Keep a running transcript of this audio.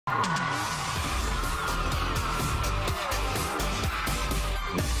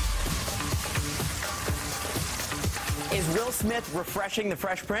Will Smith refreshing the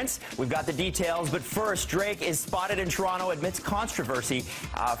Fresh Prince? We've got the details, but first, Drake is spotted in Toronto amidst controversy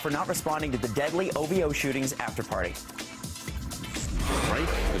for not responding to the deadly OVO shootings after party. Drake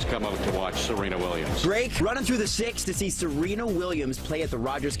has come out to watch Serena Williams. Drake running through the 6 to see Serena Williams play at the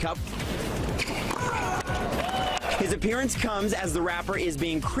Rogers Cup. His appearance comes as the rapper is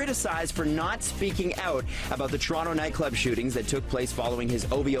being criticized for not speaking out about the Toronto nightclub shootings that took place following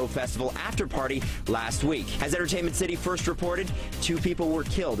his OVO festival after party last week. As Entertainment City first reported, 2 people were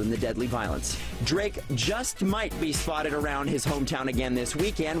killed in the deadly violence. Drake just might be spotted around his hometown again this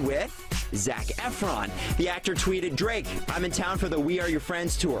weekend with Zac Efron. The actor tweeted, "Drake, I'm in town for the We Are Your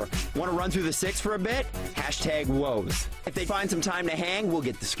Friends tour. Want to run through the 6 for a bit? Hashtag woes." If they find some time to hang, we'll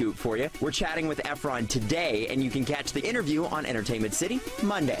get the scoop for you. We're chatting with Efron today, and you can catch the interview on Entertainment City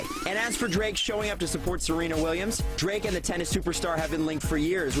Monday. And as for Drake showing up to support Serena Williams, Drake and the tennis superstar have been linked for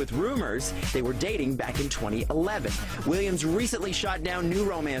years with rumors they were dating back in 2011. Williams recently shot down new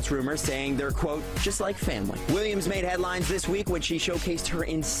romance rumors, saying they're, quote, just like family. Williams made headlines this week when she showcased her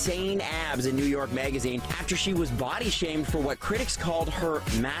insane abs in New York Magazine after she was body shamed for what critics called her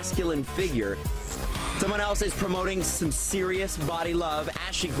masculine figure. Someone else is promoting some serious body love.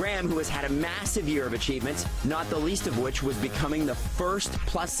 Ashley Graham, who has had a massive year of achievements, not the least of which was becoming the first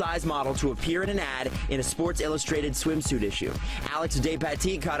plus-size model to appear in an ad in a Sports Illustrated swimsuit issue. Alex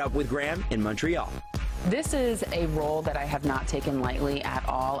Despatie caught up with Graham in Montreal. This is a role that I have not taken lightly at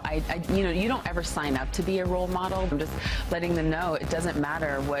all. You don't ever sign up to be a role model. I'm just letting them know it doesn't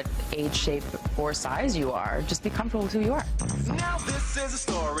matter what age, shape, or size you are. Just be comfortable with who you are. Now this is a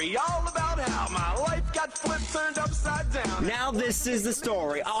story all about how my life got flipped, turned upside down. Now this is the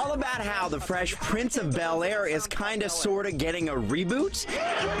story all about how the Fresh Prince of Bel-Air is kind of, sort of getting a reboot.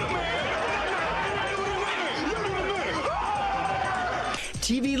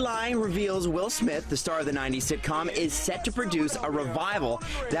 TV Line reveals Will Smith, the star of the 90s sitcom, is set to produce a revival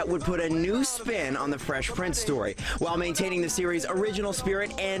that would put a new spin on the Fresh Prince story, while maintaining the series' original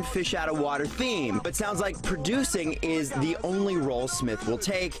spirit and fish out of water theme. But sounds like producing is the only role Smith will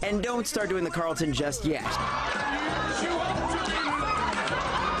take, and don't start doing the Carlton just yet.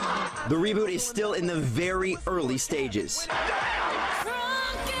 The reboot is still in the very early stages.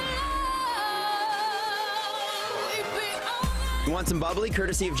 You want some bubbly,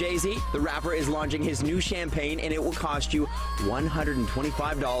 courtesy of Jay-Z? The rapper is launching his new champagne, and it will cost you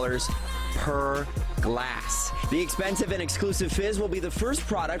 $125 per glass. The expensive and exclusive fizz will be the first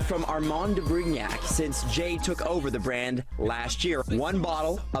product from Armand de Brignac since Jay took over the brand last year. One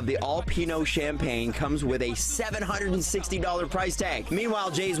bottle of the all-Pinot champagne comes with a $760 price tag. Meanwhile,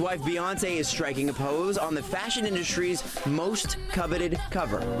 Jay's wife Beyonce is striking a pose on the fashion industry's most coveted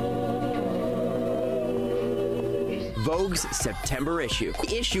cover, Vogue's September issue.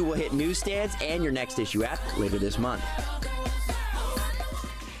 The issue will hit newsstands and your Next Issue app later this month.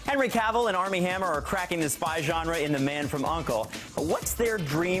 Henry Cavill and Armie Hammer are cracking the spy genre in The Man from U.N.C.L.E. What's their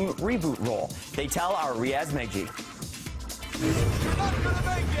dream reboot role? They tell our Riaz Megji.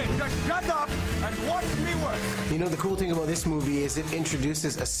 Just shut up and watch me work. You know, the cool thing about this movie is it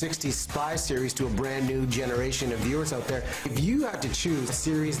introduces a 60s spy series to a brand new generation of viewers out there. If you had to choose a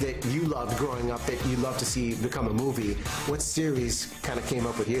series that you loved growing up that you'd love to see become a movie, what series kind of came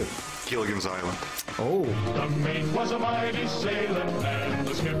up with you? Gilligan's Island. Oh. The mate was a mighty sailor, and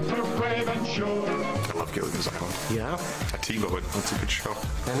the skipper brave and sure. I love Gilligan's Island. Yeah? I TiVo it. That's a good show.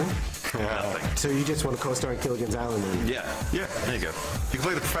 Yeah. So you just want to co-star in Gilligan's Island then? Yeah, there you go. You can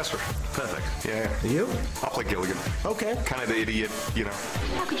play the professor. Perfect. Yeah. You? I'll play Gilligan. Okay. Kind of the idiot, you know.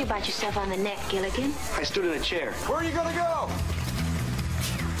 How could you bite yourself on the neck, Gilligan? I stood in a chair. Where are you gonna go?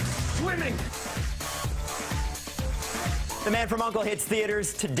 Swimming. The Man from U.N.C.L.E. hits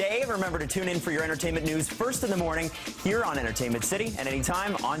theaters today. Remember to tune in for your entertainment news first in the morning here on Entertainment City and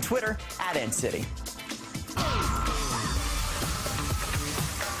anytime on Twitter @EntCity.